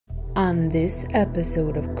On this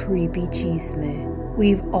episode of Creepy Chisme,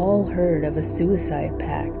 we've all heard of a suicide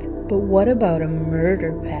pact, but what about a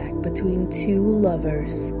murder pact between two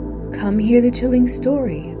lovers? Come hear the chilling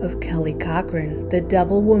story of Kelly Cochran, the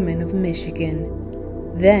Devil Woman of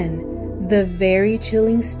Michigan. Then, the very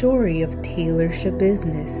chilling story of Taylor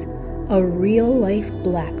Schabusiness, a real-life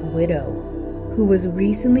Black widow, who was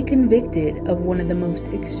recently convicted of one of the most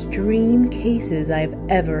extreme cases I've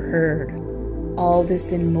ever heard. All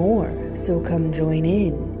this and more, so come join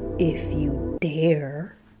in, if you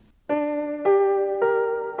dare.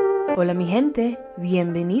 Hola mi gente,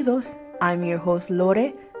 bienvenidos. I'm your host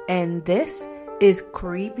Lore, and this is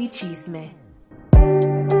Creepy Chisme.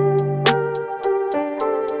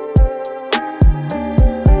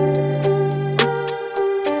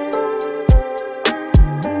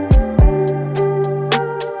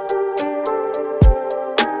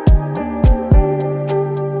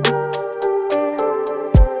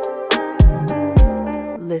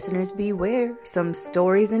 Listeners beware, some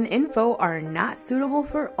stories and info are not suitable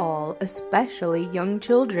for all, especially young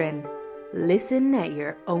children. Listen at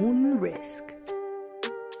your own risk.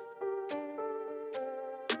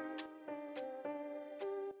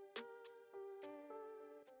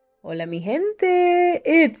 Hola mi gente,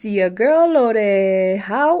 it's your girl Lore.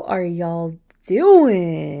 How are y'all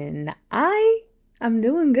doing? I'm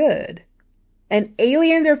doing good. And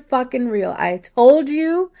aliens are fucking real. I told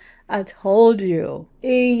you.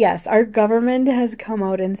 Yes, our government has come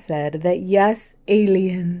out and said that yes,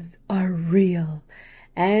 aliens are real.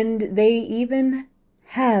 And they even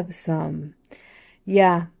have some.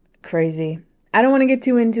 Yeah, crazy. I don't want to get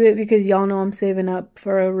too into it because y'all know I'm saving up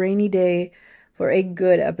for a rainy day for a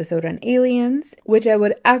good episode on aliens, which I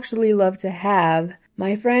would actually love to have.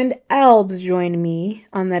 My friend Albs joined me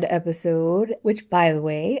on that episode, which, by the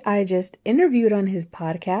way, I just interviewed on his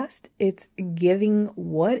podcast. It's Giving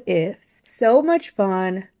What If. So much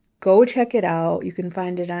fun. Go check it out. You can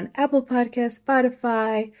find it on Apple Podcasts,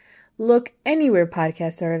 Spotify. Look anywhere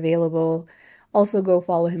podcasts are available. Also, go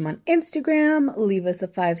follow him on Instagram. Leave us a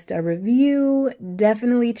 5-star review.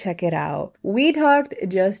 Definitely check it out. We talked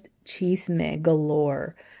just chisme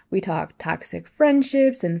galore. We talked toxic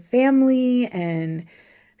friendships and family and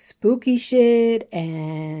spooky shit,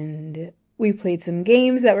 and we played some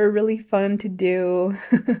games that were really fun to do.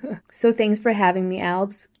 So thanks for having me,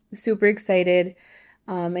 Albs. Super excited.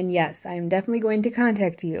 And yes, I'm definitely going to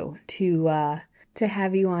contact you to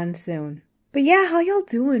have you on soon. But yeah, how y'all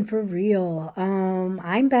doing for real?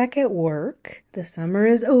 I'm back at work. The summer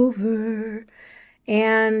is over.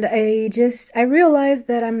 And I realized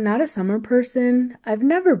that I'm not a summer person. I've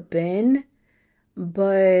never been,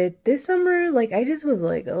 but this summer, I just was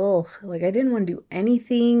like, oh, I didn't want to do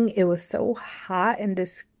anything. It was so hot and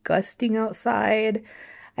disgusting outside.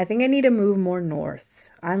 I think I need to move more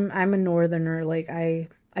north. I'm a northerner. I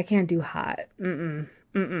can't do hot. And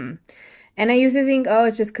I used to think, oh,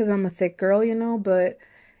 it's just because I'm a thick girl, but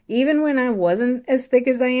even when I wasn't as thick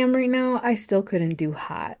as I am right now, I still couldn't do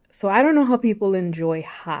hot. So I don't know how people enjoy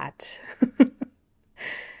hot.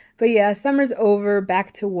 But yeah, summer's over,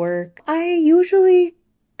 back to work. I usually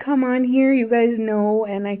come on here, you guys know,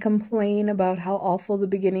 and I complain about how awful the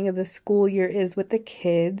beginning of the school year is with the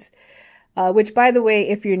kids. Which, by the way,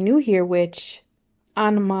 if you're new here, which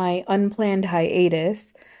on my unplanned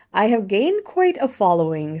hiatus, I have gained quite a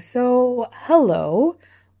following. So, hello,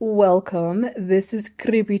 welcome. This is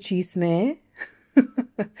Creepy Chisme.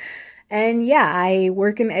 And yeah, I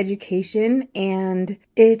work in education and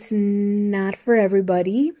it's not for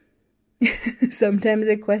everybody. Sometimes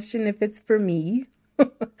I question if it's for me.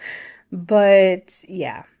 But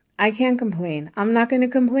yeah, I can't complain. I'm not going to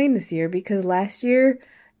complain this year because last year,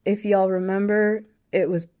 if y'all remember, it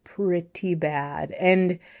was pretty bad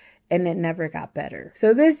and it never got better.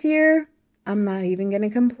 So this year, I'm not even going to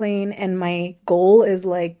complain. And my goal is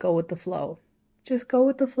go with the flow. Just go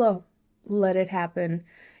with the flow. Let it happen.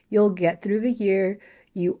 You'll get through the year.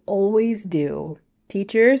 You always do.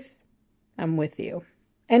 Teachers, I'm with you.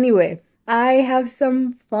 Anyway, I have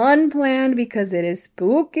some fun planned because it is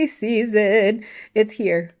spooky season. It's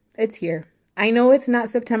here. I know it's not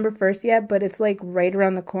September 1st yet, but it's right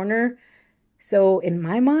around the corner. So in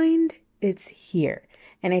my mind, it's here.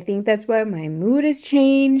 And I think that's why my mood has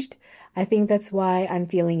changed. I think that's why I'm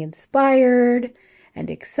feeling inspired and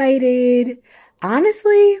excited.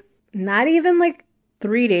 Honestly, not even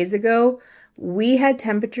 3 days ago, we had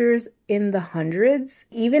temperatures in the hundreds.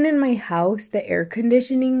 Even in my house, the air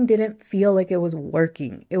conditioning didn't feel like it was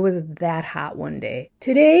working. It was that hot one day.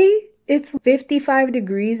 Today, it's 55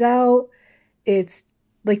 degrees out. It's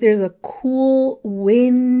there's a cool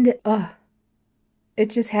wind. it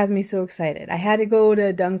just has me so excited. I had to go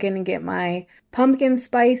to Dunkin' and get my pumpkin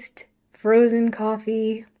spiced frozen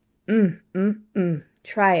coffee.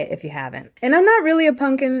 Try it if you haven't. And I'm not really a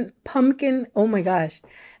pumpkin. Oh my gosh.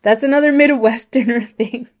 That's another Midwesterner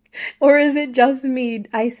thing. Or is it just me?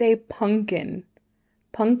 I say pumpkin.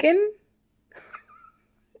 Pumpkin?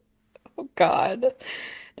 Oh God.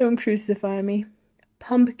 Don't crucify me.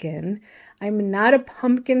 Pumpkin. I'm not a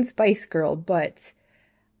pumpkin spice girl, but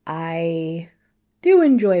I do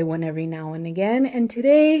enjoy one every now and again. And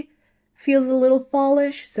today feels a little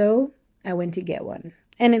fallish, so I went to get one.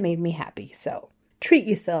 And it made me happy, so treat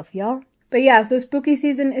yourself, y'all. But yeah, so spooky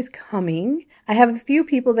season is coming. I have a few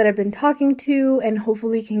people that I've been talking to and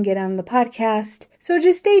hopefully can get on the podcast. So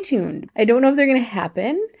just stay tuned. I don't know if they're going to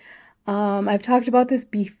happen. I've talked about this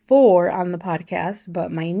before on the podcast,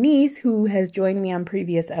 but my niece, who has joined me on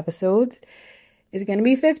previous episodes, is going to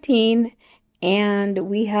be 15, and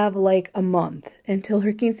we have like a month until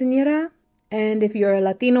her quinceañera. And if you're a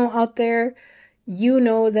Latino out there, you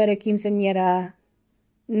know that a quinceañera,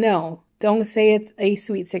 no, don't say it's a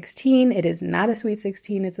sweet 16. It is not a sweet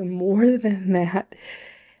 16. It's more than that.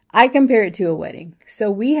 I compare it to a wedding.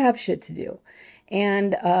 So we have shit to do.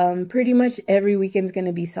 And pretty much every weekend's going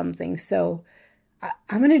to be something. So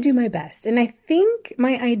I'm going to do my best. And I think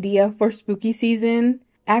my idea for spooky season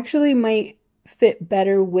actually might fit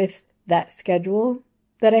better with that schedule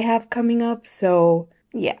that I have coming up. So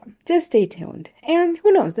yeah, just stay tuned. And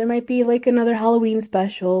who knows, there might be like another Halloween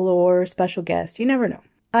special or special guest. You never know.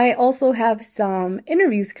 I also have some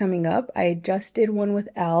interviews coming up. I just did one with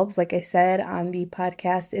Albs, like I said on the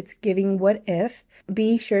podcast, It's Giving What If.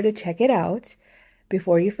 Be sure to check it out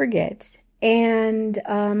before you forget. And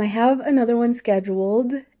I have another one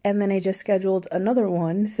scheduled, and then I just scheduled another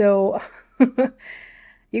one. So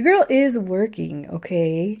your girl is working,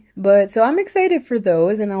 okay? But so I'm excited for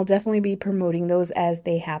those, and I'll definitely be promoting those as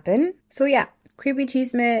they happen. So yeah, Creepy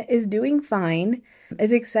Chisme is doing fine.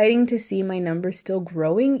 It's exciting to see my numbers still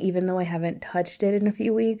growing, even though I haven't touched it in a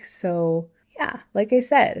few weeks. So yeah, like I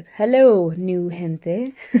said, hello, new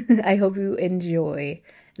gente. I hope you enjoy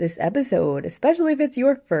this episode, especially if it's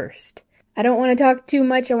your first. I don't want to talk too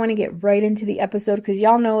much. I want to get right into the episode because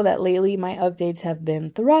y'all know that lately my updates have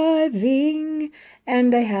been thriving,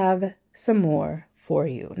 and I have some more for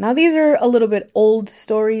you. Now, these are a little bit old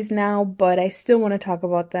stories now, but I still want to talk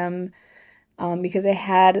about them because I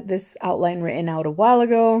had this outline written out a while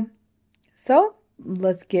ago. So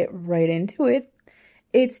let's get right into it.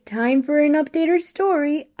 It's time for an updated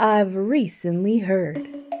story I've recently heard.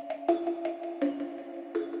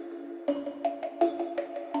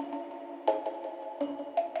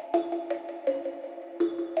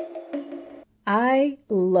 I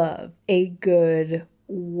love a good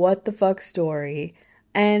what the fuck story,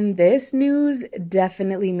 and this news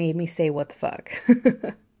definitely made me say what the fuck.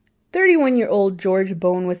 31-year-old George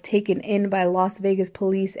Bone was taken in by Las Vegas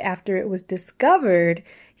police after it was discovered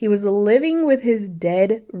he was living with his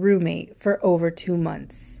dead roommate for over 2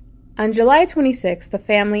 months. On July 26th, the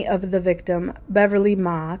family of the victim, Beverly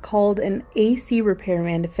Ma, called an AC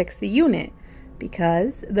repairman to fix the unit,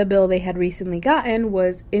 because the bill they had recently gotten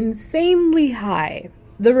was insanely high.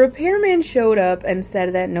 The repairman showed up and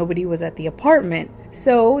said that nobody was at the apartment,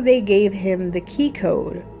 so they gave him the key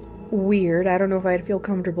code. Weird, I don't know if I'd feel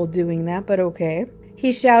comfortable doing that, but okay.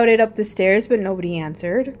 He shouted up the stairs, but nobody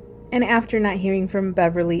answered. And after not hearing from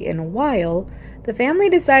Beverly in a while, the family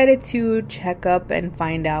decided to check up and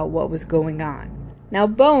find out what was going on. Now,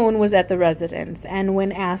 Bone was at the residence, and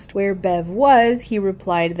when asked where Bev was, he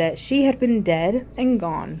replied that she had been dead and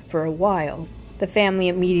gone for a while. The family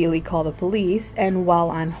immediately called the police, and while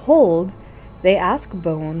on hold, they asked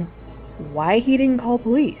Bone why he didn't call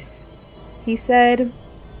police. He said,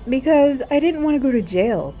 "Because I didn't want to go to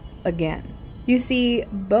jail again." You see,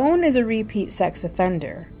 Bone is a repeat sex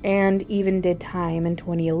offender, and even did time in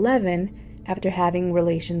 2011 after having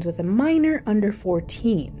relations with a minor under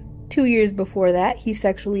 14. 2 years before that, he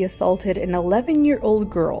sexually assaulted an 11-year-old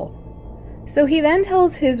girl. So he then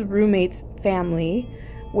tells his roommate's family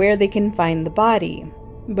where they can find the body.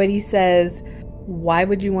 But he says, why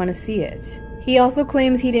would you want to see it? He also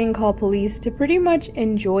claims he didn't call police to pretty much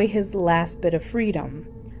enjoy his last bit of freedom.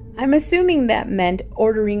 I'm assuming that meant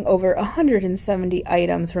ordering over 170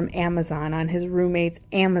 items from Amazon on his roommate's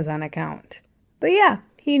Amazon account. But yeah,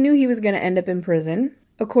 he knew he was going to end up in prison.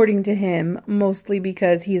 According to him, mostly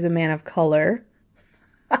because he's a man of color.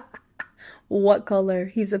 What color?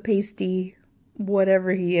 He's a pasty,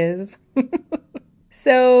 whatever he is.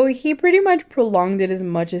 So he pretty much prolonged it as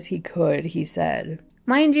much as he could, he said.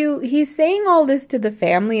 Mind you, he's saying all this to the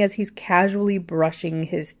family as he's casually brushing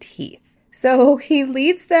his teeth. So he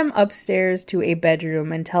leads them upstairs to a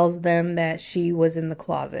bedroom and tells them that she was in the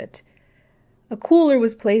closet. A cooler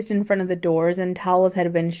was placed in front of the doors and towels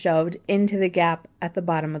had been shoved into the gap at the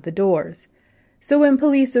bottom of the doors. So when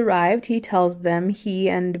police arrived, he tells them he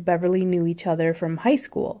and Beverly knew each other from high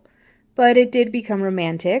school, but it did become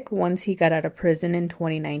romantic once he got out of prison in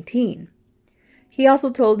 2019. He also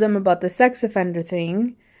told them about the sex offender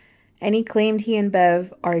thing, and he claimed he and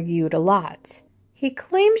Bev argued a lot. He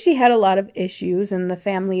claimed she had a lot of issues, and the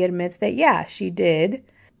family admits that, yeah, she did.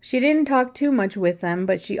 She didn't talk too much with them,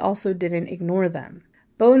 but she also didn't ignore them.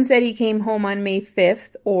 Bone said he came home on May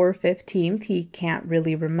 5th or 15th, he can't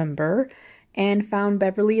really remember, and found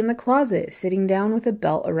Beverly in the closet, sitting down with a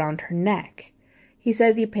belt around her neck. He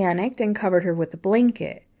says he panicked and covered her with a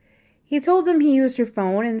blanket. He told them he used her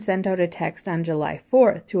phone and sent out a text on July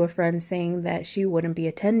 4th to a friend saying that she wouldn't be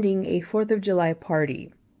attending a 4th of July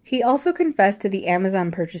party. He also confessed to the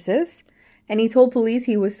Amazon purchases, and he told police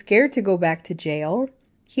he was scared to go back to jail.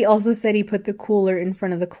 He also said he put the cooler in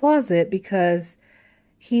front of the closet because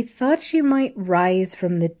he thought she might rise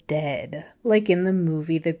from the dead, like in the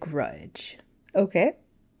movie The Grudge. Okay.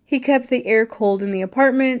 He kept the air cold in the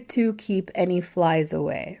apartment to keep any flies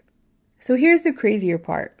away. So here's the crazier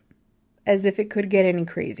part. As if it could get any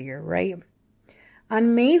crazier, right?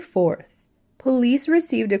 On May 4th, police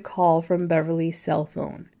received a call from Beverly's cell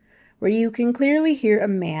phone, where you can clearly hear a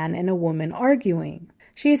man and a woman arguing.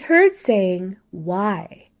 She's heard saying,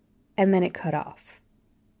 "Why?" and then it cut off.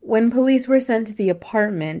 When police were sent to the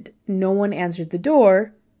apartment, no one answered the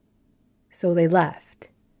door, so they left.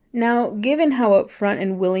 Now, given how upfront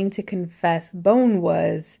and willing to confess Bone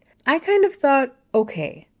was, I kind of thought,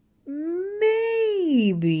 okay,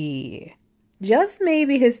 maybe, just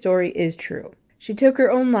maybe his story is true. She took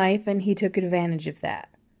her own life and he took advantage of that.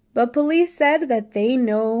 But police said that they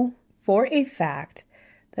know for a fact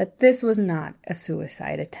that this was not a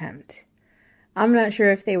suicide attempt. I'm not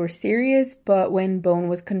sure if they were serious, but when Bone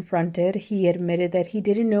was confronted, he admitted that he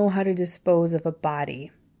didn't know how to dispose of a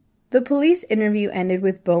body. The police interview ended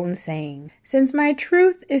with Bone saying, "Since my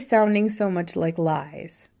truth is sounding so much like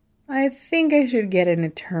lies, I think I should get an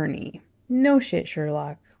attorney." No shit,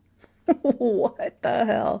 Sherlock. What the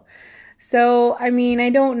hell? So, I mean,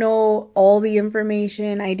 I don't know all the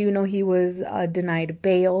information. I do know he was denied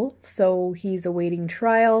bail, so he's awaiting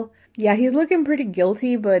trial. Yeah, he's looking pretty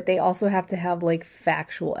guilty, but they also have to have, like,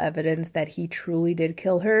 factual evidence that he truly did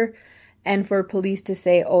kill her. And for police to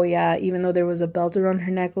say, oh yeah, even though there was a belt around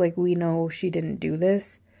her neck, like, we know she didn't do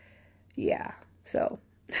this. Yeah, so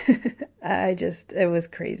it was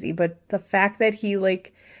crazy. But the fact that he,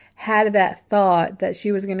 like, had that thought that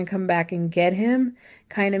she was going to come back and get him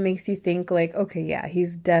kind of makes you think, like, okay, yeah,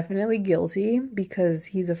 he's definitely guilty because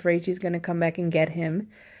he's afraid she's going to come back and get him.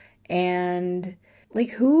 And,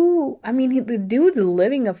 like, the dude's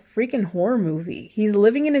living a freaking horror movie. He's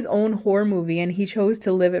living in his own horror movie and he chose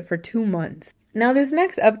to live it for 2 months. Now, this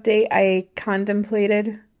next update I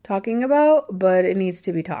contemplated talking about, but it needs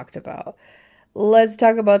to be talked about. Let's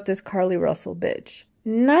talk about this Carly Russell bitch.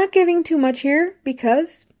 Not giving too much here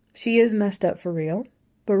because she is messed up for real.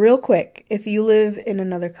 But real quick, if you live in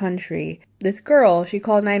another country, this girl, she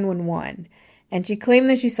called 911 and she claimed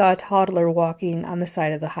that she saw a toddler walking on the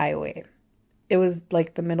side of the highway. It was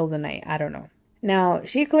like the middle of the night. I don't know. Now,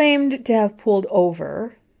 she claimed to have pulled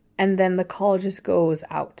over and then the call just goes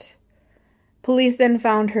out. Police then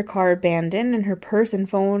found her car abandoned and her purse and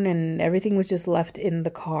phone and everything was just left in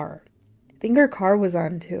the car. I think her car was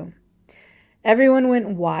on too. Everyone went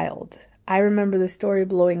wild. I remember the story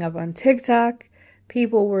blowing up on TikTok.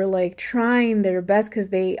 People were like trying their best because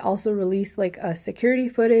they also released like a security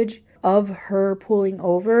footage of her pulling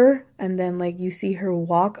over and then like you see her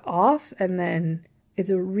walk off and then it's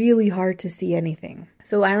really hard to see anything.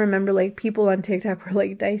 So I remember like people on TikTok were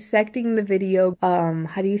like dissecting the video.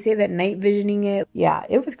 How do you say that? Night visioning it. Yeah,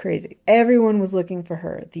 it was crazy. Everyone was looking for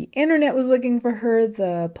her. The internet was looking for her.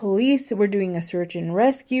 The police were doing a search and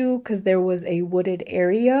rescue because there was a wooded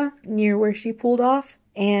area near where she pulled off.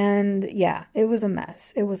 And yeah, it was a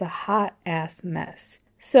mess. It was a hot ass mess.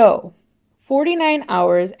 So 49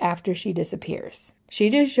 hours after she disappears, she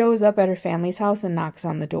just shows up at her family's house and knocks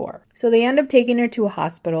on the door. So they end up taking her to a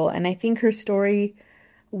hospital, and I think her story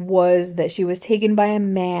was that she was taken by a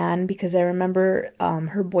man because I remember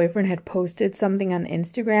her boyfriend had posted something on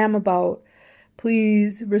Instagram about,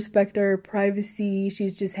 please respect our privacy.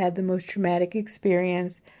 She's just had the most traumatic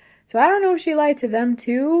experience. So I don't know if she lied to them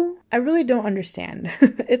too. I really don't understand.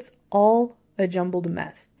 It's all a jumbled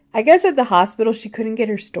mess. I guess at the hospital she couldn't get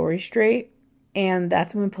her story straight. And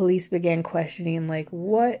that's when police began questioning, like,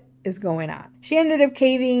 what is going on. She ended up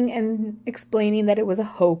caving and explaining that it was a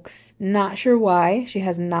hoax. Not sure why. She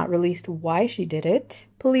has not released why she did it.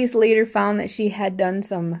 Police later found that she had done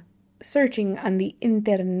some searching on the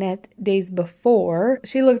internet days before.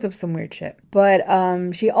 She looked up some weird shit. But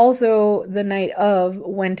she also, the night of,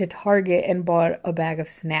 went to Target and bought a bag of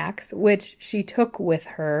snacks, which she took with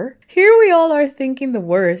her. Here we all are thinking the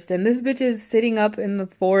worst, and this bitch is sitting up in the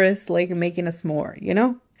forest like making a s'more, you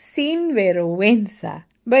know? Sin vergüenza.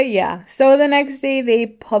 But yeah, so the next day they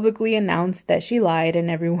publicly announced that she lied and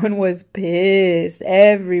everyone was pissed.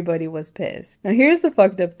 Everybody was pissed. Now here's the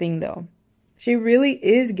fucked up thing though. She really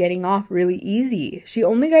is getting off really easy. She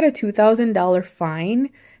only got a $2,000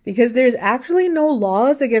 fine because there's actually no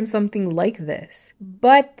laws against something like this.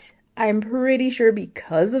 But I'm pretty sure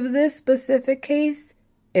because of this specific case,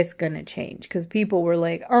 it's gonna change. Because people were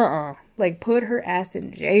like, like put her ass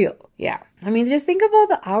in jail. Yeah. I mean, just think of all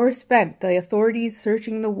the hours spent, the authorities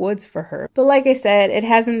searching the woods for her. But like I said, it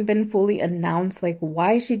hasn't been fully announced like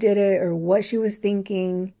why she did it or what she was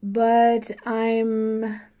thinking. But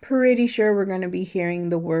I'm pretty sure we're going to be hearing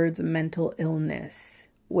the words mental illness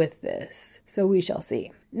with this. So we shall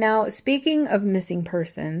see. Now, speaking of missing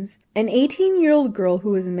persons, an 18-year-old girl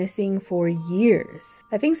who was missing for years,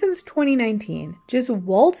 I think since 2019, just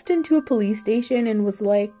waltzed into a police station and was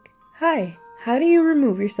like, "Hi, how do you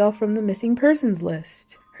remove yourself from the missing persons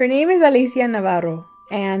list?" Her name is Alicia Navarro,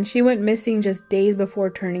 and she went missing just days before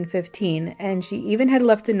turning 15, and she even had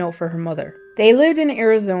left a note for her mother. They lived in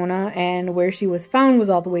Arizona, and where she was found was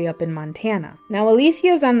all the way up in Montana. Now, Alicia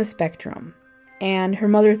is on the spectrum, and her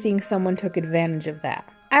mother thinks someone took advantage of that.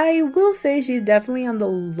 I will say she's definitely on the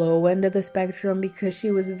low end of the spectrum because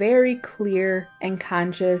she was very clear and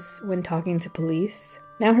conscious when talking to police.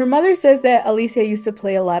 Now, her mother says that Alicia used to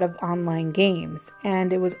play a lot of online games,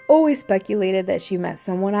 and it was always speculated that she met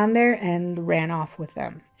someone on there and ran off with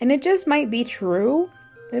them. And it just might be true.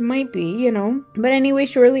 It might be, you know. But anyway,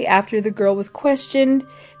 shortly after the girl was questioned,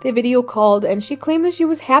 the video called and she claimed that she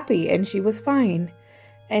was happy and she was fine.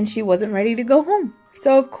 And she wasn't ready to go home.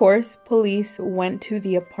 So, of course, police went to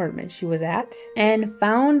the apartment she was at and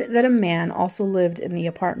found that a man also lived in the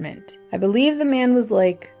apartment. I believe the man was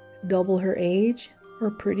like double her age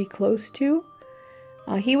or pretty close to.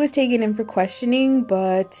 He was taken in for questioning,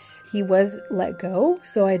 but he was let go,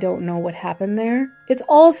 so I don't know what happened there. It's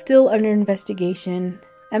all still under investigation,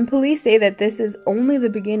 and police say that this is only the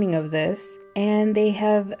beginning of this, and they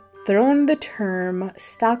have thrown the term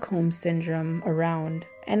Stockholm Syndrome around.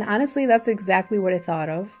 And honestly, that's exactly what I thought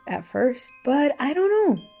of at first, but I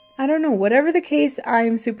don't know. Whatever the case,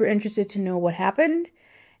 I'm super interested to know what happened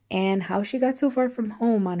and how she got so far from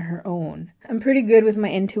home on her own. I'm pretty good with my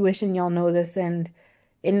intuition, y'all know this, and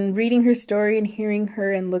in reading her story and hearing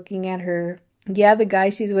her and looking at her, yeah, the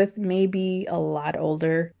guy she's with may be a lot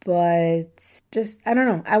older, but just, I don't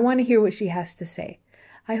know. I want to hear what she has to say.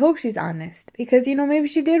 I hope she's honest because, you know, maybe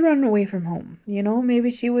she did run away from home. You know,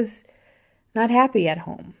 maybe she was not happy at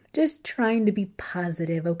home. Just trying to be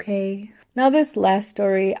positive, okay? Now, this last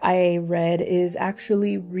story I read is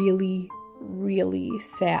actually really, really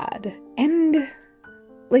sad and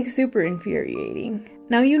like super infuriating.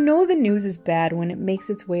 Now, you know the news is bad when it makes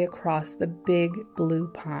its way across the big blue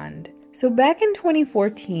pond. So back in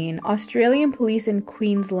 2014, Australian police in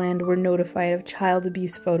Queensland were notified of child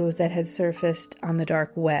abuse photos that had surfaced on the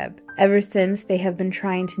dark web. Ever since, they have been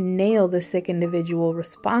trying to nail the sick individual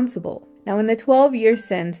responsible. Now, in the 12 years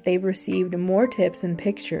since, they've received more tips and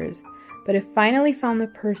pictures, but have finally found the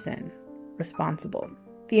person responsible.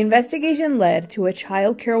 The investigation led to a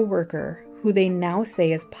child care worker who they now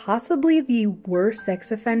say is possibly the worst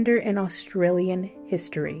sex offender in Australian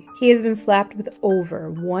history. He has been slapped with over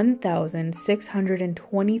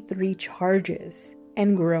 1,623 charges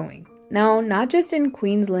and growing. Now, not just in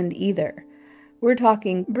Queensland either. We're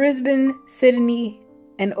talking Brisbane, Sydney,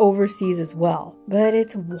 and overseas as well. But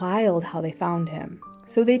it's wild how they found him.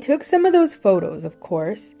 So they took some of those photos, of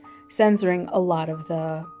course, censoring a lot of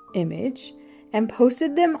the image, and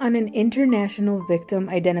posted them on an international victim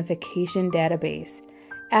identification database,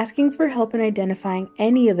 asking for help in identifying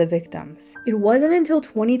any of the victims. It wasn't until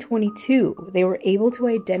 2022 they were able to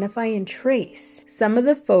identify and trace some of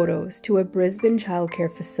the photos to a Brisbane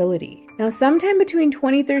childcare facility. Now, sometime between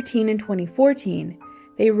 2013 and 2014,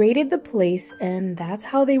 they raided the place, and that's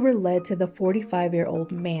how they were led to the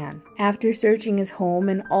 45-year-old man. After searching his home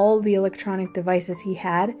and all the electronic devices he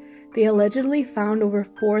had, they allegedly found over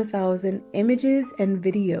 4,000 images and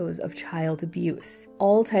videos of child abuse.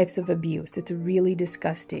 All types of abuse. It's really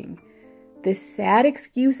disgusting. This sad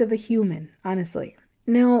excuse of a human, honestly.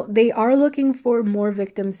 Now, they are looking for more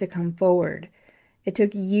victims to come forward. It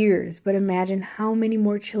took years, but imagine how many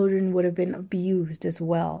more children would have been abused as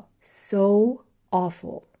well. So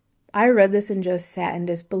awful. I read this and just sat in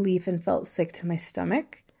disbelief and felt sick to my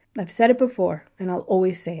stomach. I've said it before, and I'll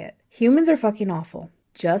always say it. Humans are fucking awful.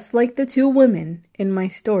 Just like the two women in my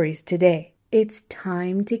stories today. It's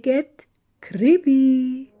time to get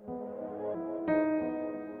creepy.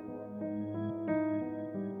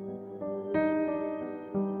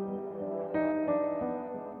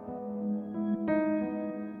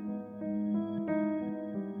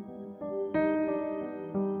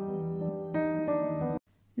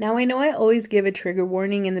 Now, I know I always give a trigger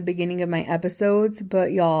warning in the beginning of my episodes,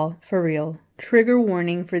 but y'all, for real, trigger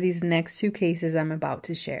warning for these next two cases I'm about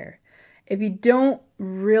to share. If you don't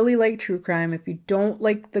really like true crime, if you don't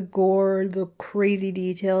like the gore, the crazy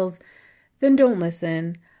details, then don't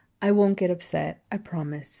listen. I won't get upset, I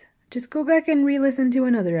promise. Just go back and re-listen to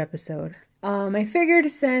another episode. I figured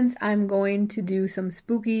since I'm going to do some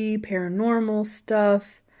spooky paranormal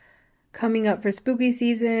stuff coming up for spooky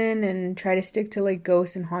season and try to stick to like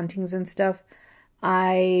ghosts and hauntings and stuff,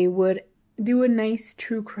 I would do a nice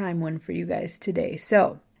true crime one for you guys today.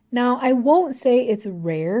 So, now I won't say it's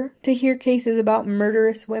rare to hear cases about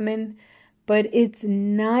murderous women, but it's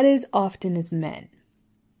not as often as men.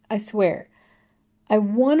 I swear, I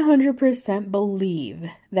 100% believe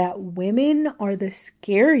that women are the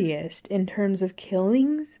scariest in terms of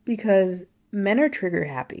killings because men are trigger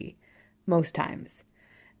happy most times.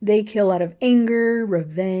 They kill out of anger,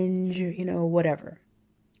 revenge, whatever.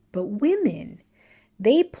 But women,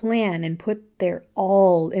 they plan and put their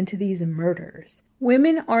all into these murders.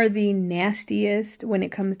 Women are the nastiest when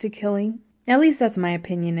it comes to killing. At least that's my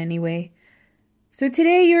opinion anyway. So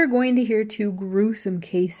today you're going to hear two gruesome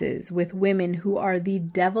cases with women who are the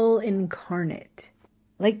devil incarnate.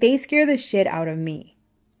 Like, they scare the shit out of me.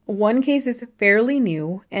 One case is fairly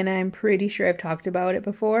new, and I'm pretty sure I've talked about it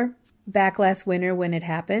before. Back last winter when it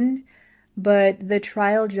happened, but the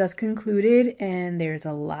trial just concluded and there's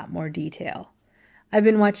a lot more detail. I've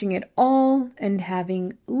been watching it all and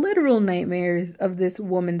having literal nightmares of this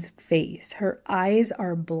woman's face. Her eyes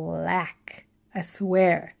are black, I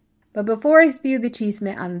swear. But before I spew the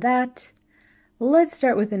chisme on that, let's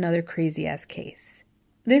start with another crazy ass case.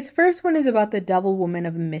 This first one is about the devil woman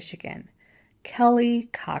of Michigan, Kelly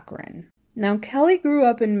Cochran. Now, Kelly grew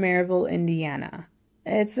up in Maryville, Indiana.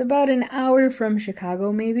 It's about an hour from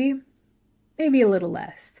Chicago, maybe a little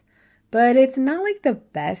less. But it's not like the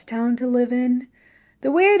best town to live in.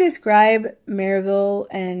 The way I describe Maryville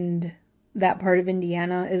and that part of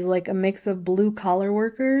Indiana is like a mix of blue-collar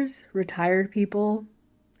workers, retired people.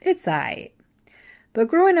 It's aight. But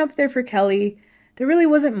growing up there for Kelly, there really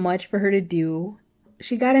wasn't much for her to do.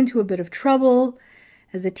 She got into a bit of trouble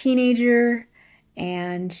as a teenager,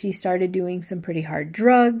 and she started doing some pretty hard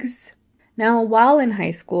drugs. Now, while in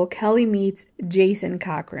high school, Kelly meets Jason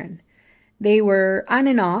Cochran. They were on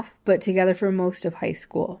and off, but together for most of high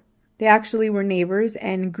school. They actually were neighbors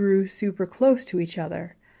and grew super close to each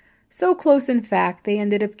other. So close, in fact, they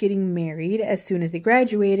ended up getting married as soon as they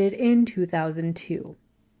graduated in 2002.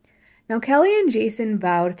 Now, Kelly and Jason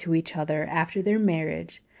vowed to each other after their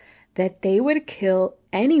marriage that they would kill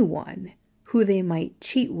anyone who they might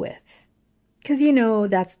cheat with. Because,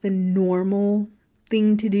 that's the normal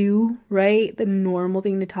thing to do, right? The normal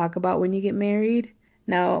thing to talk about when you get married.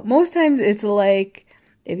 Now, most times it's like,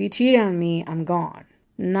 if you cheat on me, I'm gone.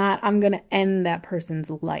 Not, I'm gonna end that person's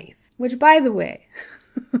life. Which, by the way,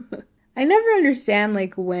 I never understand,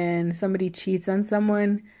 like, when somebody cheats on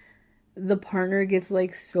someone, the partner gets,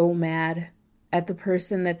 like, so mad at the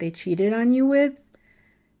person that they cheated on you with.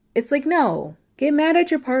 It's like, no, get mad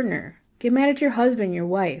at your partner. Get mad at your husband, your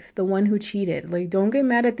wife, the one who cheated. Like, don't get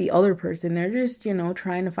mad at the other person. They're just,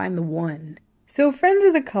 trying to find the one. So friends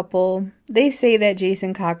of the couple, they say that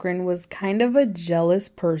Jason Cochran was kind of a jealous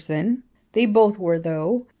person. They both were,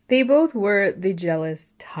 though. They both were the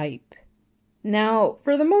jealous type. Now,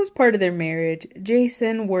 for the most part of their marriage,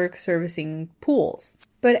 Jason worked servicing pools.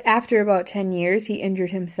 But after about 10 years, he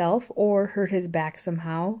injured himself or hurt his back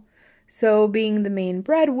somehow. So being the main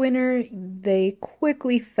breadwinner, they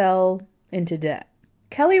quickly fell into debt.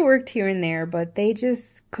 Kelly worked here and there, but they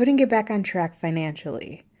just couldn't get back on track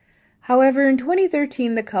financially. However, in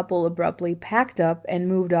 2013, the couple abruptly packed up and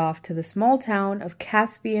moved off to the small town of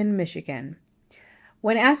Caspian, Michigan.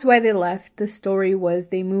 When asked why they left, the story was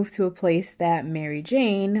they moved to a place that Mary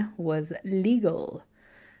Jane was legal,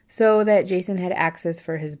 so that Jason had access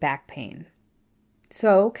for his back pain.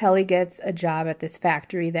 So Kelly gets a job at this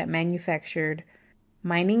factory that manufactured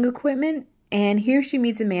mining equipment, and here she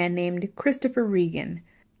meets a man named Christopher Regan.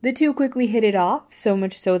 The two quickly hit it off, so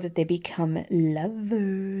much so that they become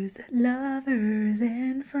lovers, lovers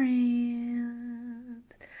and friends.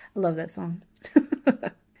 I love that song.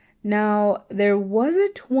 Now, there was a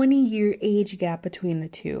 20-year age gap between the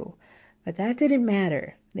two, but that didn't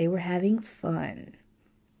matter. They were having fun.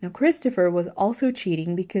 Now, Christopher was also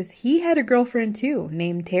cheating because he had a girlfriend too,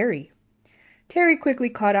 named Terry. Terry quickly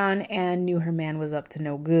caught on and knew her man was up to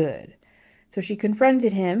no good. So she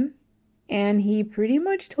confronted him, and he pretty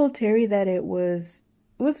much told Terry that it was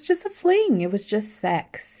just a fling. It was just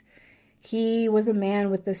sex. He was a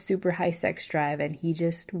man with a super high sex drive, and he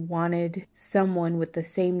just wanted someone with the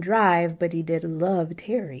same drive, but he did love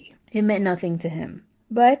Terry. It meant nothing to him.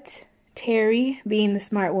 But Terry, being the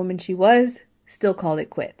smart woman she was, still called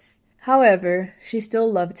it quits. However, she still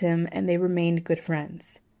loved him, and they remained good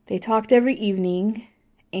friends. They talked every evening,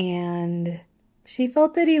 and she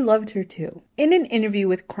felt that he loved her too. In an interview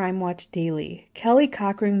with Crime Watch Daily, Kelly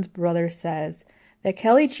Cochran's brother says that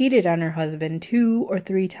Kelly cheated on her husband 2 or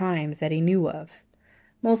 3 times that he knew of,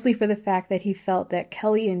 mostly for the fact that he felt that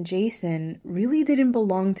Kelly and Jason really didn't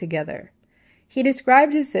belong together. He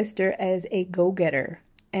described his sister as a go-getter,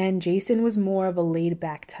 and Jason was more of a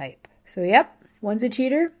laid-back type. So yep, one's a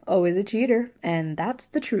cheater, always a cheater, and that's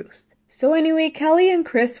the truth. So anyway, Kelly and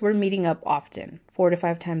Chris were meeting up often, 4 to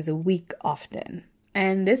 5 times a week often.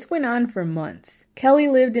 And this went on for months. Kelly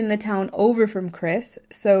lived in the town over from Chris,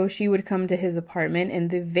 so she would come to his apartment in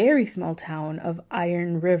the very small town of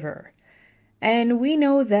Iron River. And we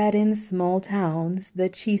know that in small towns, the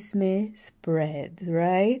chisme spreads,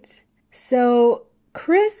 right? So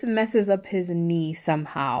Chris messes up his knee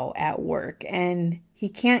somehow at work, and he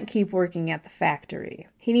can't keep working at the factory.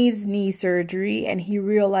 He needs knee surgery, and he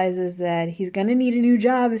realizes that he's gonna need a new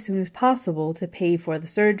job as soon as possible to pay for the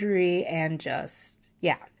surgery and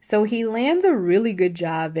yeah. So he lands a really good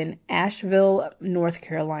job in Asheville, North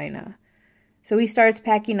Carolina. So he starts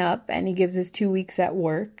packing up, and he gives his 2 weeks at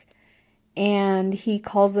work, and he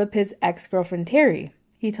calls up his ex-girlfriend Terry.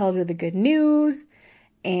 He tells her the good news,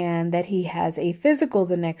 and that he has a physical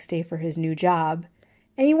the next day for his new job,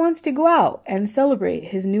 and he wants to go out and celebrate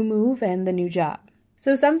his new move and the new job.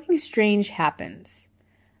 So something strange happens.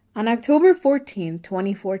 On October 14th,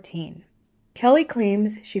 2014, Kelly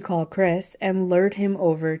claims she called Chris and lured him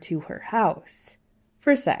over to her house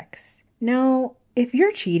for sex. Now, if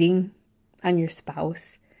you're cheating on your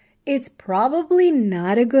spouse, it's probably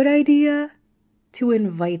not a good idea to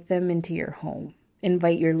invite them into your home.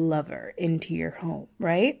 Invite your lover into your home,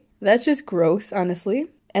 right? That's just gross, honestly,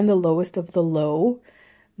 and the lowest of the low.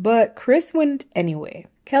 But Chris went anyway.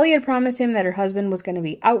 Kelly had promised him that her husband was going to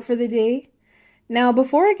be out for the day. Now,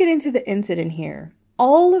 before I get into the incident here,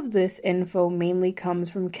 all of this info mainly comes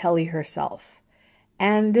from Kelly herself.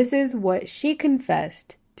 And this is what she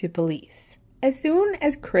confessed to police. As soon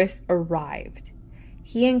as Chris arrived,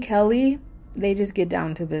 he and Kelly, they just get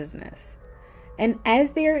down to business. And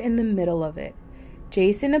as they are in the middle of it,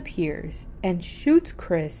 Jason appears and shoots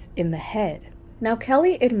Chris in the head. Now,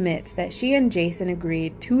 Kelly admits that she and Jason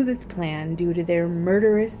agreed to this plan due to their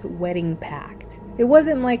murderous wedding pact. It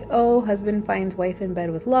wasn't like, oh, husband finds wife in bed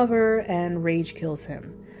with lover and rage kills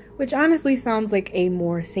him, which honestly sounds like a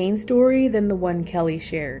more sane story than the one Kelly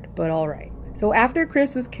shared, but alright. So after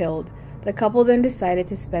Chris was killed, the couple then decided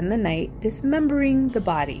to spend the night dismembering the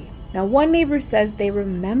body. Now, one neighbor says they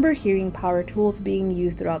remember hearing power tools being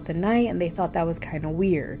used throughout the night, and they thought that was kind of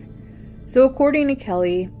weird. So according to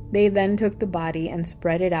Kelly, they then took the body and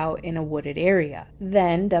spread it out in a wooded area,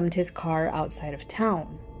 then dumped his car outside of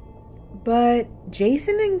town. But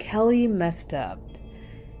Jason and Kelly messed up.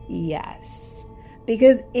 Yes,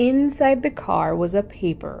 because inside the car was a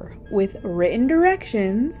paper with written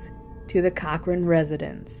directions to the Cochran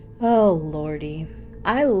residence. Oh, lordy.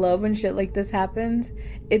 I love when shit like this happens.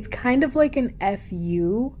 It's kind of like an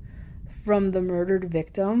FU from the murdered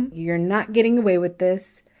victim. You're not getting away with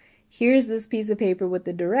this. Here's this piece of paper with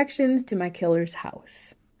the directions to my killer's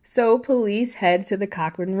house. So police head to the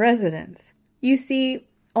Cochran residence. You see,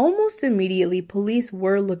 almost immediately police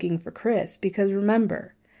were looking for Chris because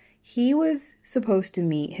remember, he was supposed to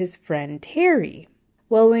meet his friend Terry.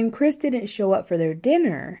 Well, when Chris didn't show up for their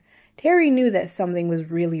dinner, Terry knew that something was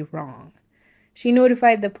really wrong. She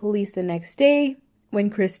notified the police the next day when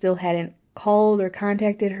Chris still hadn't called or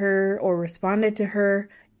contacted her or responded to her,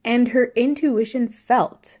 and her intuition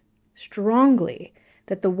felt strongly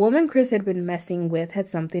that the woman Chris had been messing with had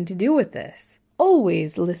something to do with this.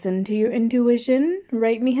 Always listen to your intuition,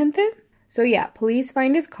 right, mi gente? So yeah, police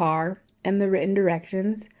find his car, and the written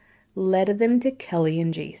directions led them to Kelly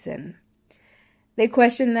and Jason. They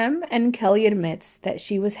question them, and Kelly admits that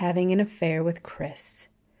she was having an affair with Chris.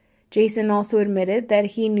 Jason also admitted that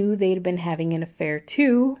he knew they'd been having an affair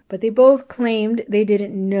too, but they both claimed they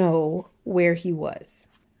didn't know where he was.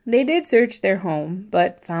 They did search their home,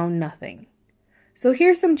 but found nothing. So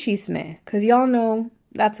here's some chisme, because y'all know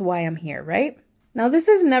that's why I'm here, right? Now this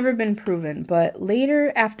has never been proven, but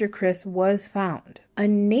later after Chris was found, a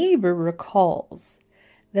neighbor recalls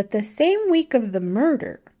that the same week of the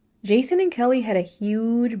murder, Jason and Kelly had a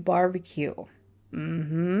huge barbecue.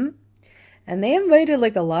 And they invited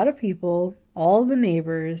like a lot of people, all the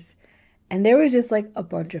neighbors, and there was just like a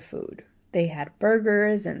bunch of food. They had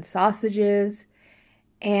burgers and sausages,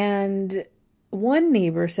 and one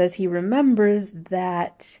neighbor says he remembers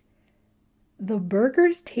that the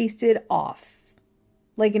burgers tasted off,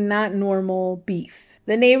 like not normal beef.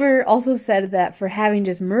 The neighbor also said that for having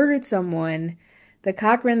just murdered someone, the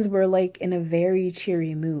Cochrans were like in a very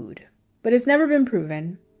cheery mood. But it's never been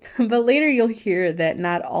proven. But later you'll hear that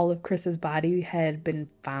not all of Chris's body had been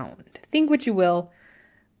found. Think what you will,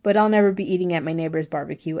 but I'll never be eating at my neighbor's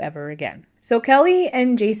barbecue ever again. So Kelly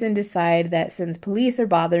and Jason decide that since police are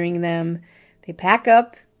bothering them, they pack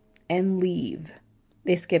up and leave.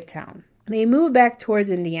 They skip town. They move back towards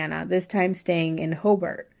Indiana, this time staying in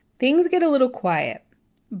Hobart. Things get a little quiet,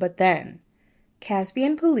 but then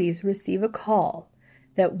Caspian police receive a call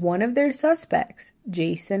that one of their suspects,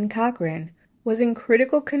 Jason Cochran, was in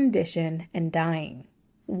critical condition and dying.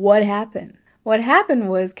 What happened? What happened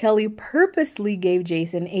was Kelly purposely gave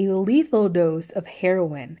Jason a lethal dose of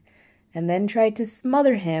heroin and then tried to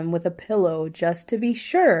smother him with a pillow just to be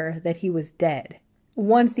sure that he was dead.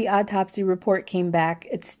 Once the autopsy report came back,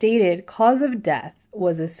 it stated cause of death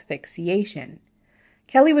was asphyxiation.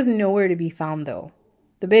 Kelly was nowhere to be found though.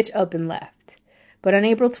 The bitch up and left. But on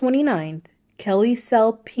April 29th, Kelly's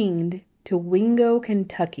cell pinged to Wingo,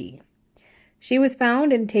 Kentucky. She was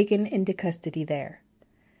found and taken into custody there.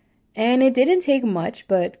 And it didn't take much,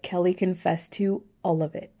 but Kelly confessed to all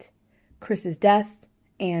of it. Chris's death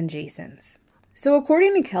and Jason's. So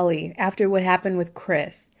according to Kelly, after what happened with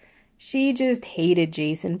Chris, she just hated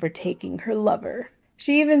Jason for taking her lover.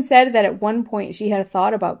 She even said that at one point she had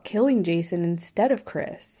thought about killing Jason instead of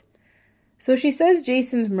Chris. So she says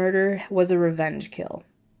Jason's murder was a revenge kill.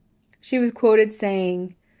 She was quoted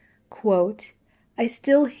saying, quote, "I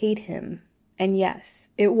still hate him. And yes,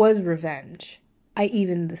 it was revenge. I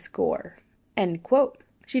evened the score." End quote.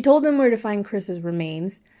 She told them where to find Chris's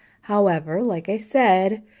remains. However, like I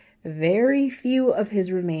said, very few of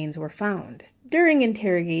his remains were found. During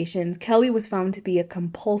interrogations, Kelly was found to be a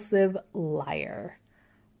compulsive liar.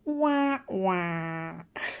 Wah, wah.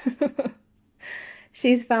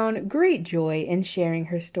 She's found great joy in sharing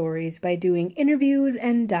her stories by doing interviews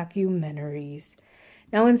and documentaries.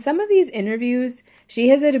 Now, in some of these interviews, she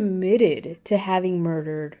has admitted to having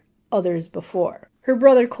murdered others before. Her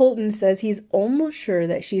brother Colton says he's almost sure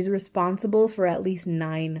that she's responsible for at least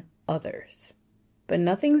 9 others. But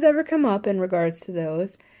nothing's ever come up in regards to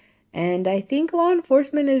those, and I think law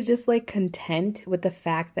enforcement is just like content with the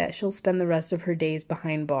fact that she'll spend the rest of her days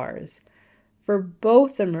behind bars for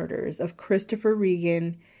both the murders of Christopher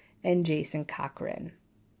Regan and Jason Cochran.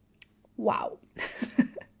 Wow.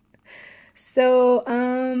 So,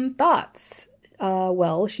 thoughts?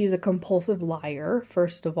 Well, she's a compulsive liar,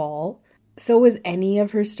 first of all. So is any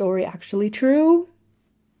of her story actually true?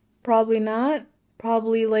 Probably not.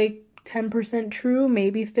 Probably like 10% true,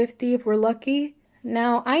 maybe 50 if we're lucky.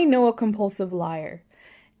 Now, I know a compulsive liar,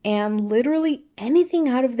 and literally anything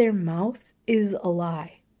out of their mouth is a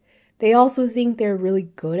lie. They also think they're really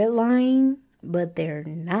good at lying, but they're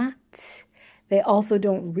not. They also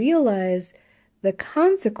don't realize the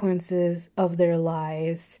consequences of their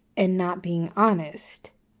lies and not being honest.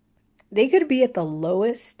 They could be at the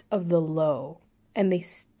lowest of the low, and they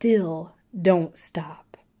still don't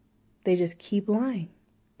stop. They just keep lying.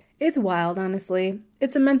 It's wild, honestly.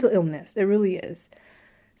 It's a mental illness. It really is.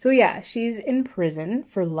 So yeah, she's in prison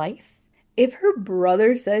for life. If her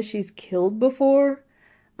brother says she's killed before,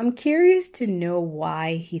 I'm curious to know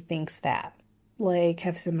why he thinks that. Like,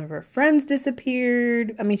 have some of her friends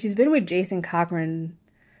disappeared? I mean, she's been with Jason Cochran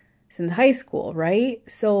since high school, right?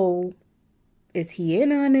 So, is he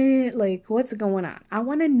in on it? Like, what's going on? I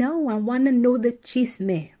want to know. I want to know the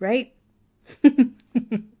chisme, right?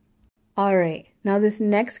 All right. Now, this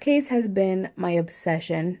next case has been my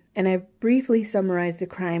obsession, and I've briefly summarized the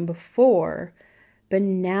crime before, but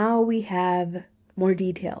now we have more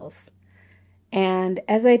details. And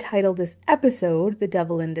as I titled this episode, The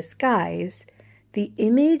Devil in Disguise, the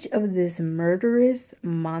image of this murderous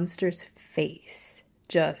monster's face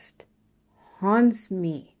just haunts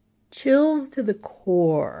me. Chills to the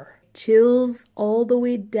core. Chills all the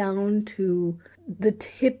way down to the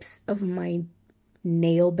tips of my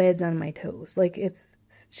nail beds on my toes. Like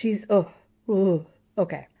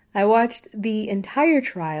okay. I watched the entire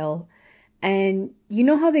trial, and you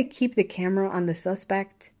know how they keep the camera on the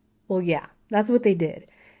suspect? Well, yeah, that's what they did.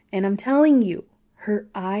 And I'm telling you, her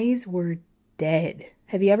eyes were dead.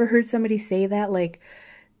 Have you ever heard somebody say that? Like,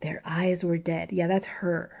 their eyes were dead. Yeah, that's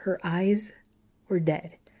her. Her eyes were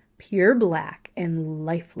dead. Pure black and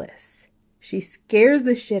lifeless. She scares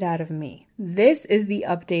the shit out of me. This is the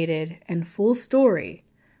updated and full story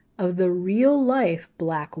of the real-life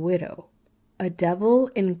Black Widow, a devil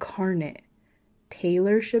incarnate,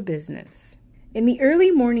 Taylor Schabusiness. In the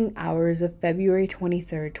early morning hours of February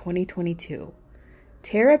 23rd, 2022,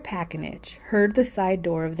 Tara Pakinich heard the side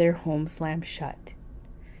door of their home slam shut.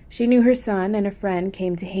 She knew her son and a friend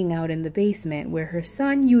came to hang out in the basement where her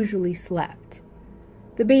son usually slept.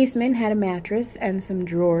 The basement had a mattress and some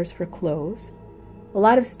drawers for clothes, a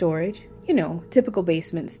lot of storage, typical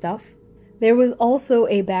basement stuff. There was also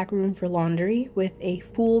a back room for laundry with a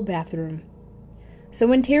full bathroom. So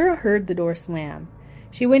when Tara heard the door slam,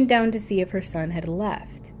 she went down to see if her son had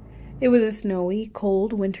left. It was a snowy,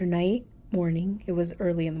 cold winter morning. It was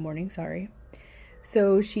early in the morning, sorry.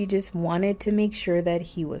 So she just wanted to make sure that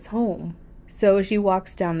he was home. So she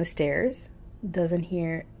walks down the stairs, doesn't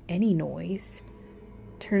hear any noise,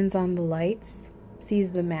 turns on the lights,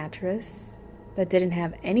 sees the mattress that didn't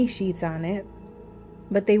have any sheets on it,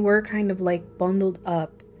 but they were kind of like bundled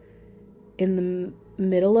up in the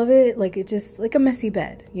middle of it, like it just like a messy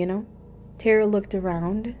bed, Tara looked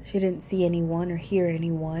around. She didn't see anyone or hear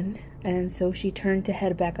anyone, and so she turned to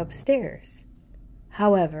head back upstairs.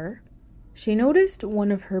 However, she noticed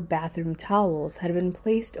one of her bathroom towels had been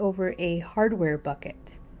placed over a hardware bucket.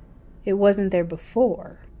 It wasn't there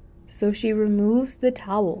before, so she removes the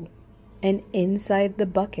towel, and inside the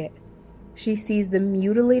bucket, she sees the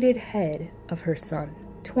mutilated head of her son,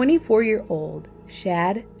 24-year-old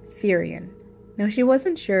Shad Therian. Now, she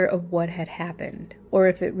wasn't sure of what had happened, or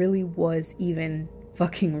if it really was even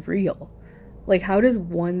fucking real. Like, how does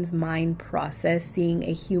one's mind process seeing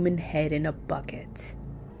a human head in a bucket?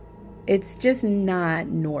 It's just not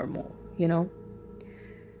normal,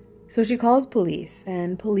 So she calls police,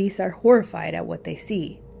 and police are horrified at what they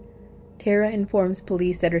see. Tara informs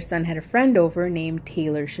police that her son had a friend over named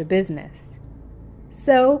Taylor Schabusiness.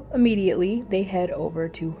 So, immediately, they head over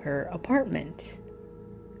to her apartment.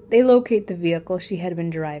 They locate the vehicle she had been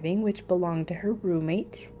driving, which belonged to her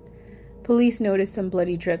roommate. Police notice some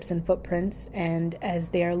bloody drips and footprints, and as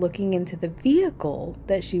they are looking into the vehicle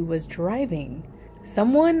that she was driving,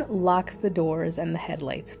 someone locks the doors and the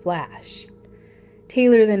headlights flash.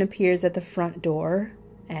 Taylor then appears at the front door,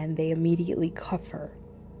 and they immediately cuff her.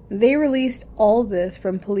 They released all this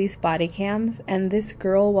from police body cams, and this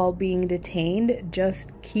girl, while being detained,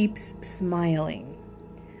 just keeps smiling.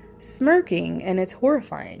 Smirking, and it's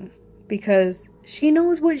horrifying, because she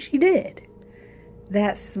knows what she did.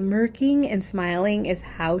 That smirking and smiling is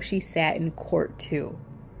how she sat in court too.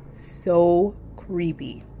 So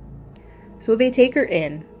creepy. So they take her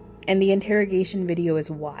in, and the interrogation video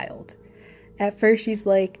is wild. At first she's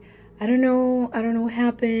like, I don't know what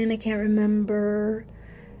happened, I can't remember.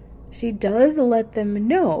 She does let them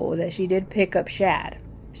know that she did pick up Shad.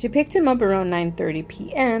 She picked him up around 9:30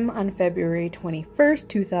 p.m. on February 21st,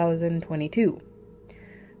 2022.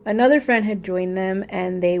 Another friend had joined them,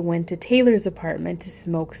 and they went to Taylor's apartment to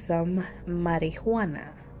smoke some marijuana.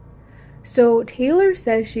 So Taylor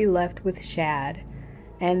says she left with Shad,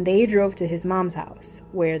 and they drove to his mom's house,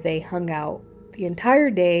 where they hung out the entire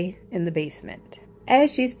day in the basement.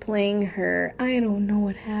 As she's playing her, I don't know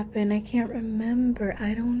what happened, I can't remember,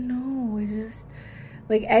 I don't know,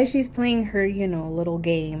 as she's playing her, little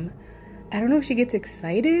game, I don't know if she gets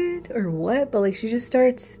excited or what, but she just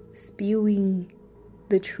starts spewing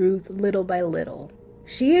the truth little by little.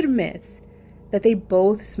 She admits that they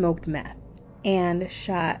both smoked meth and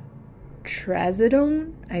shot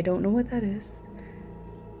trazodone. I don't know what that is.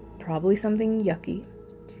 Probably something yucky.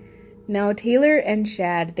 Now, Taylor and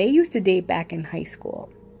Shad, they used to date back in high school.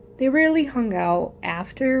 They rarely hung out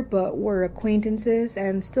after, but were acquaintances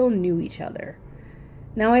and still knew each other.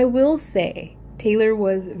 Now, I will say, Taylor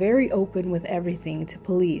was very open with everything to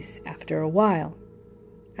police after a while.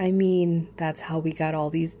 I mean, that's how we got all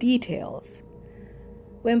these details.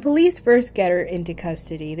 When police first get her into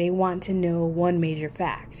custody, they want to know one major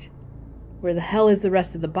fact. Where the hell is the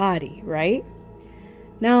rest of the body, right?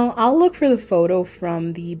 Now, I'll look for the photo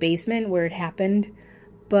from the basement where it happened,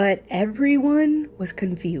 but everyone was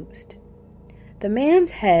confused. The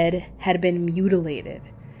man's head had been mutilated,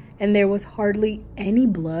 and there was hardly any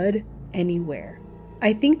blood anywhere.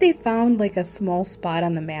 I think they found a small spot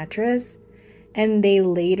on the mattress, and they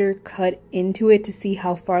later cut into it to see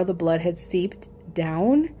how far the blood had seeped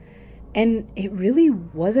down, and it really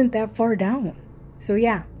wasn't that far down. So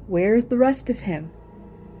yeah, where's the rest of him?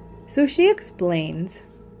 So she explains,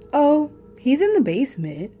 oh, he's in the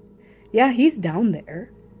basement. Yeah, he's down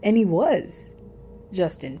there. And he was.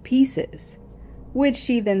 Just in pieces. Which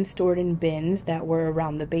she then stored in bins that were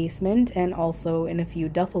around the basement and also in a few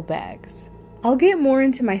duffel bags. I'll get more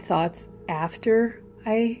into my thoughts after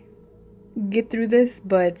I get through this,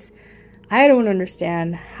 but I don't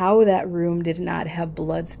understand how that room did not have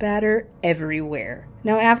blood spatter everywhere.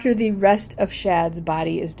 Now, after the rest of Shad's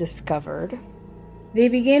body is discovered, they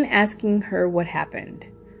begin asking her what happened.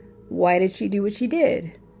 Why did she do what she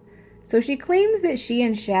did? So she claims that she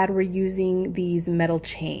and Shad were using these metal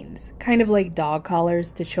chains, kind of like dog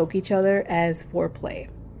collars, to choke each other as foreplay.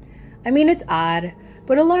 I mean, it's odd,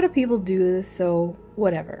 but a lot of people do this, so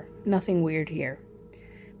whatever. Nothing weird here.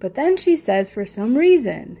 But then she says for some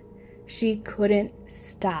reason, she couldn't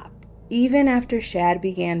stop, even after Shad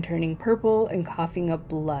began turning purple and coughing up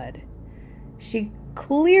blood. She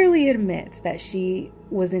clearly admits that she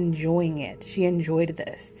was enjoying it. She enjoyed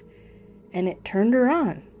this. And it turned her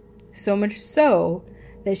on. So much so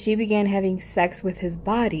that she began having sex with his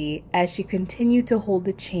body as she continued to hold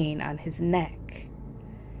the chain on his neck.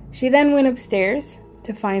 She then went upstairs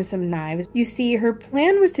to find some knives. You see, her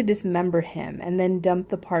plan was to dismember him and then dump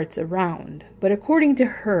the parts around. But according to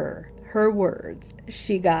her words,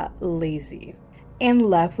 she got lazy and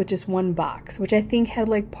left with just one box, which I think had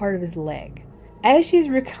like part of his leg. As she's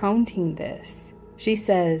recounting this, she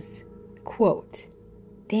says, quote,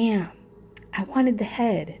 "Damn, I wanted the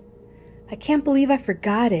head. I can't believe I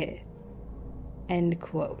forgot it." End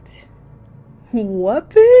quote. What,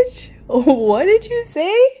 bitch? What did you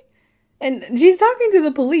say? And she's talking to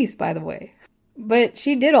the police, by the way. But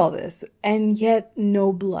she did all this, and yet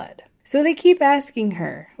no blood. So they keep asking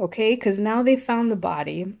her, okay? Because now they found the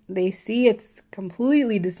body. They see it's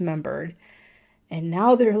completely dismembered. And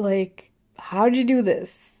now they're like, how'd you do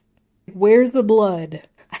this? Where's the blood?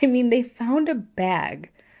 I mean, they found a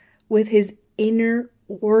bag with his inner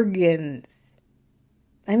organs.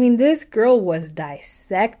 I mean, this girl was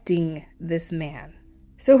dissecting this man.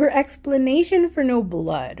 So her explanation for no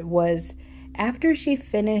blood was after she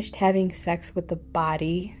finished having sex with the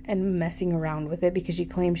body and messing around with it, because she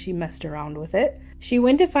claims she messed around with it, she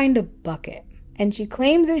went to find a bucket. And she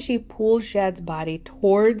claims that she pulled Shad's body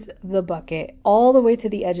towards the bucket all the way to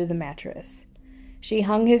the edge of the mattress. She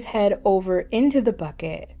hung his head over into the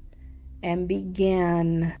bucket and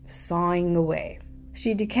began sawing away.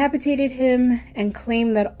 She decapitated him and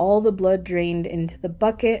claimed that all the blood drained into the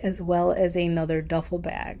bucket as well as another duffel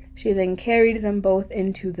bag. She then carried them both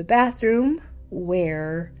into the bathroom,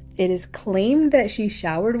 where it is claimed that she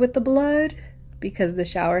showered with the blood because the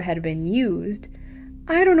shower had been used.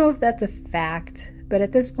 I don't know if that's a fact, but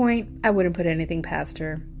at this point, I wouldn't put anything past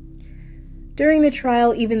her. During the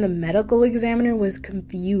trial, even the medical examiner was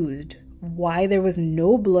confused why there was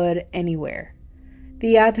no blood anywhere.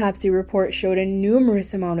 The autopsy report showed a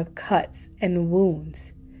numerous amount of cuts and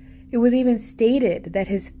wounds. It was even stated that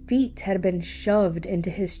his feet had been shoved into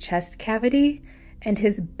his chest cavity and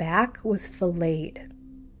his back was filleted.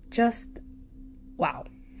 Just, wow.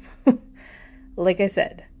 Like I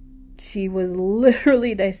said, she was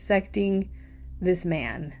literally dissecting this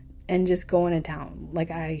man and just going to town.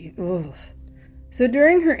 Ugh. So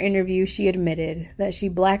during her interview, she admitted that she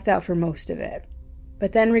blacked out for most of it,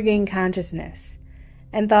 but then regained consciousness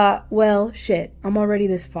and thought, well, shit, I'm already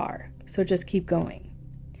this far, so just keep going.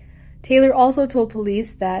 Taylor also told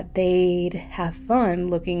police that they'd have fun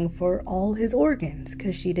looking for all his organs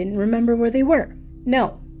because she didn't remember where they were.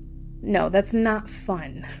 No, that's not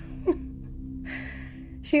fun.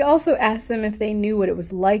 She also asked them if they knew what it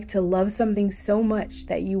was like to love something so much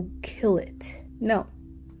that you kill it. No,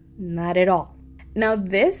 not at all. Now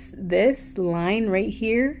this line right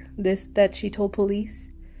here, this that she told police,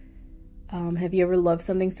 have you ever loved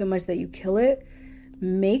something so much that you kill it,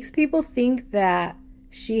 makes people think that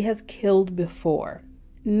she has killed before.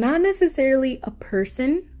 Not necessarily a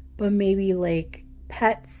person, but maybe like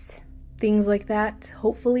pets, things like that.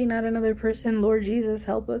 Hopefully not another person. Lord Jesus,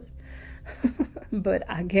 help us. But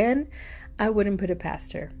again, I wouldn't put it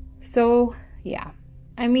past her. So yeah,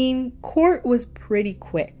 I mean, court was pretty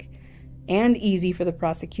quick and easy for the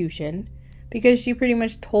prosecution because she pretty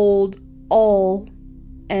much told all,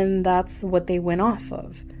 and that's what they went off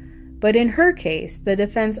of. But in her case, the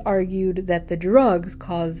defense argued that the drugs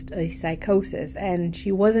caused a psychosis and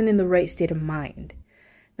she wasn't in the right state of mind.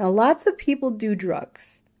 Now, lots of people do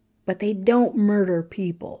drugs, but they don't murder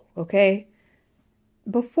people, okay?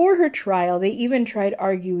 before her trial, they even tried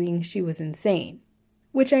arguing she was insane,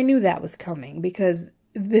 which I knew that was coming because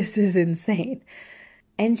this is insane.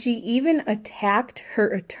 And she even attacked her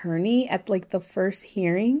attorney at like the first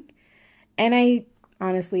hearing. And I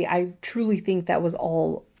truly think that was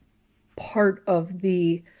all part of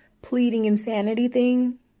the pleading insanity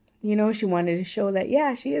thing. You know, she wanted to show that,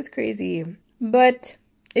 yeah, she is crazy. But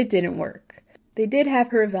it didn't work. They did have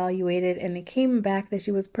her evaluated, and it came back that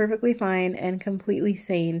she was perfectly fine and completely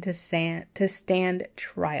sane to stand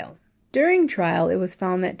trial. During trial, it was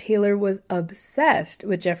found that Taylor was obsessed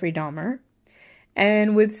with Jeffrey Dahmer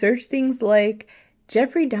and would search things like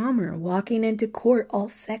Jeffrey Dahmer walking into court all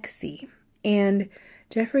sexy and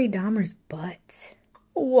Jeffrey Dahmer's butt.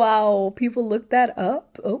 Wow, people looked that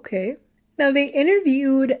up? Okay. Now, they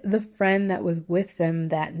interviewed the friend that was with them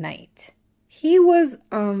that night. He was,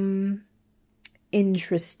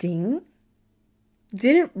 interesting.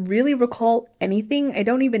 Didn't really recall anything. I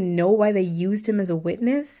don't even know why they used him as a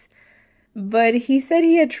witness. But he said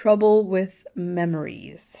he had trouble with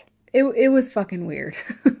memories. It was fucking weird.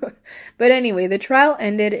 But anyway, the trial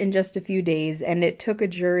ended in just a few days, and it took a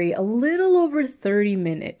jury a little over 30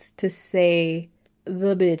 minutes to say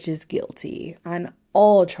the bitch is guilty on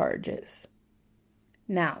all charges.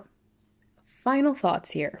 Now, final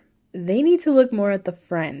thoughts here. They need to look more at the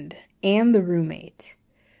friend and the roommate.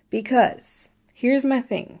 Because, here's my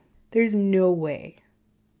thing. There's no way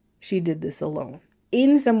she did this alone.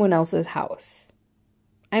 In someone else's house.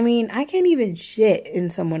 I mean, I can't even shit in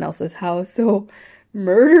someone else's house, so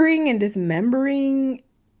murdering and dismembering,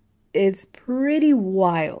 it's pretty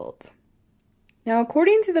wild. Now,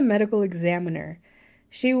 according to the medical examiner,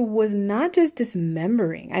 she was not just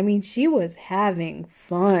dismembering. I mean, she was having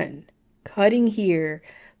fun. Cutting here,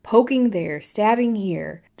 poking there, stabbing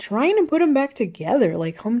here, trying to put them back together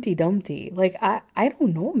like Humpty Dumpty. Like, I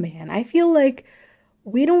don't know, man. I feel like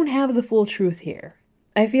we don't have the full truth here.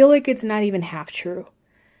 I feel like it's not even half true.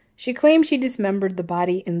 She claimed she dismembered the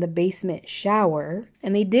body in the basement shower,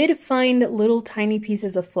 and they did find little tiny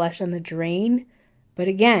pieces of flesh on the drain, but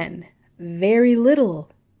again, very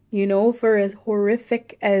little, you know, for as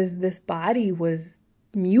horrific as this body was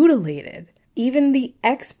mutilated. Even the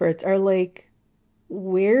experts are like,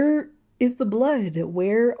 where is the blood?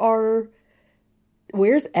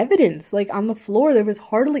 Where's evidence? Like, on the floor, there was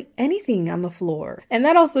hardly anything on the floor. And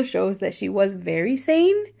that also shows that she was very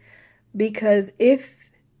sane, because if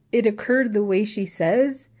it occurred the way she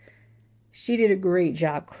says, she did a great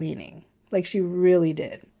job cleaning. Like, she really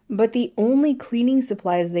did. But the only cleaning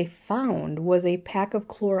supplies they found was a pack of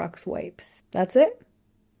Clorox wipes. That's it.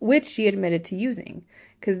 Which she admitted to using.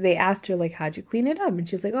 Because they asked her, like, how'd you clean it up? And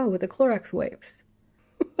she was like, oh, with the Clorox wipes.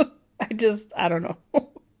 I don't know.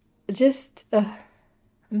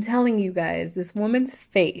 I'm telling you guys, this woman's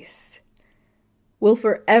face will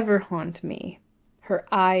forever haunt me. Her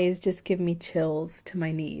eyes just give me chills to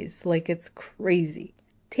my knees. Like, it's crazy.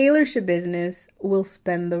 Taylor Schabusiness will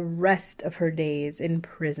spend the rest of her days in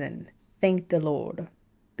prison. Thank the Lord.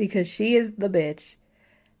 Because she is the bitch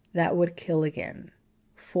that would kill again.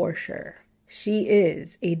 For sure. She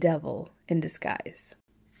is a devil in disguise.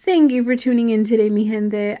 Thank you for tuning in today, mi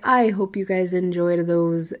gente. I hope you guys enjoyed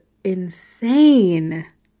those insane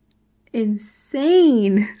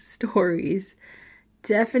stories.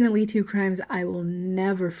 Definitely 2 crimes I will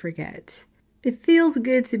never forget. It feels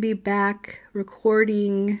good to be back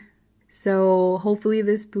recording. So hopefully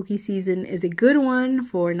this spooky season is a good one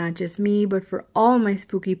for not just me, but for all my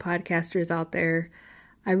spooky podcasters out there.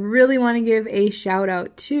 I really want to give a shout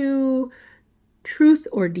out to Truth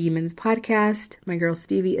or Demons podcast. My girl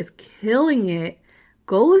Stevie is killing it.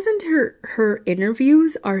 Go listen to her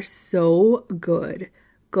interviews are so good.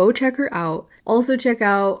 Go check her out. Also check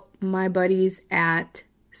out my buddies at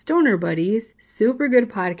Stoner Buddies. Super good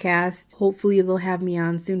podcast. Hopefully they'll have me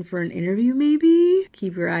on soon for an interview maybe.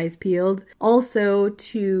 Keep your eyes peeled. Also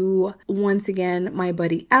to, once again, my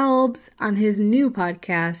buddy Albs on his new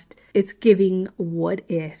podcast. It's giving What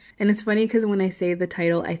If. And it's funny because when I say the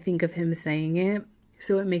title, I think of him saying it.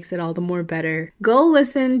 So it makes it all the more better. Go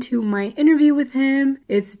listen to my interview with him.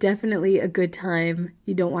 It's definitely a good time.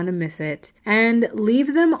 You don't want to miss it. And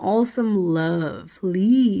leave them all some love.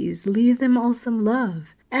 Please, leave them all some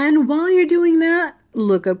love. And while you're doing that,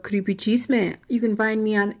 look up Creepy Chisme. You can find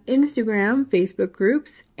me on Instagram, Facebook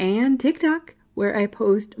groups, and TikTok, where I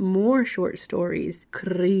post more short stories,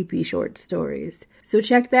 creepy short stories. So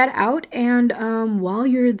check that out, and while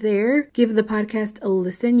you're there, give the podcast a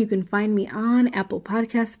listen. You can find me on Apple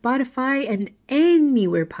Podcasts, Spotify, and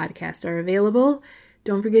anywhere podcasts are available.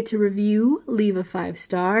 Don't forget to review, leave a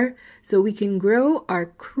 5-star, so we can grow our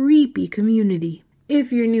creepy community.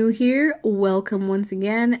 If you're new here, welcome once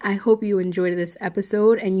again. I hope you enjoyed this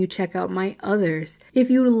episode and you check out my others. If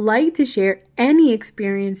you would like to share any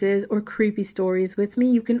experiences or creepy stories with me,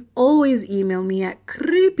 you can always email me at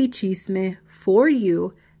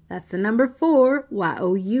creepychisme4you. That's the number 4,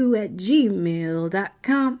 YOU at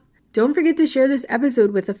gmail.com. Don't forget to share this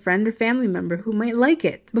episode with a friend or family member who might like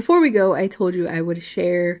it. Before we go, I told you I would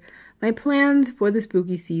share my plans for the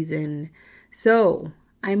spooky season. So,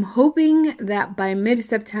 I'm hoping that by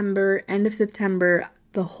mid-September, end of September,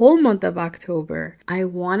 the whole month of October, I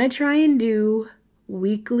want to try and do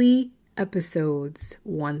weekly episodes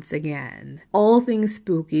once again. All things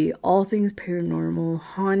spooky, all things paranormal,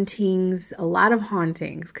 hauntings, a lot of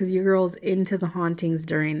hauntings, because your girl's into the hauntings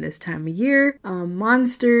during this time of year,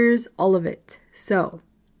 monsters, all of it. So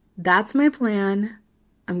that's my plan.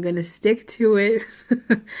 I'm gonna stick to it.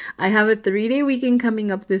 I have a 3-day weekend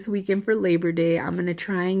coming up this weekend for Labor Day. I'm gonna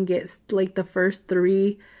try and get like the first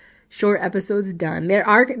 3 short episodes done. They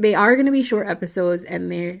are going to be short episodes, and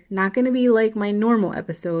they're not going to be like my normal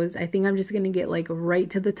episodes. I think I'm just going to get like right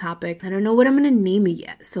to the topic. I don't know what I'm going to name it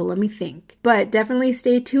yet, so let me think. But definitely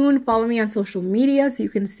stay tuned. Follow me on social media so you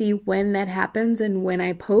can see when that happens and when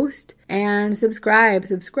I post. And subscribe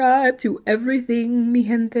to everything, mi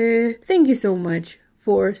gente. Thank you so much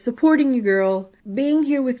for supporting your girl, being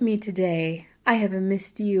here with me today. I haven't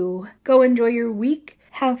missed you. Go enjoy your week.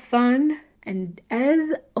 Have fun. And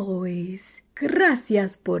as always,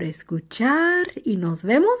 gracias por escuchar y nos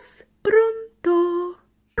vemos pronto.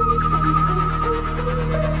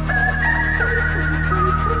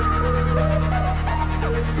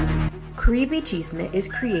 Creepy Chisme is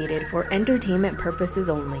created for entertainment purposes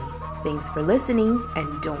only. Thanks for listening,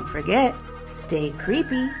 and don't forget, stay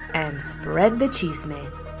creepy and spread the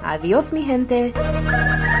chisme. Adios, mi gente.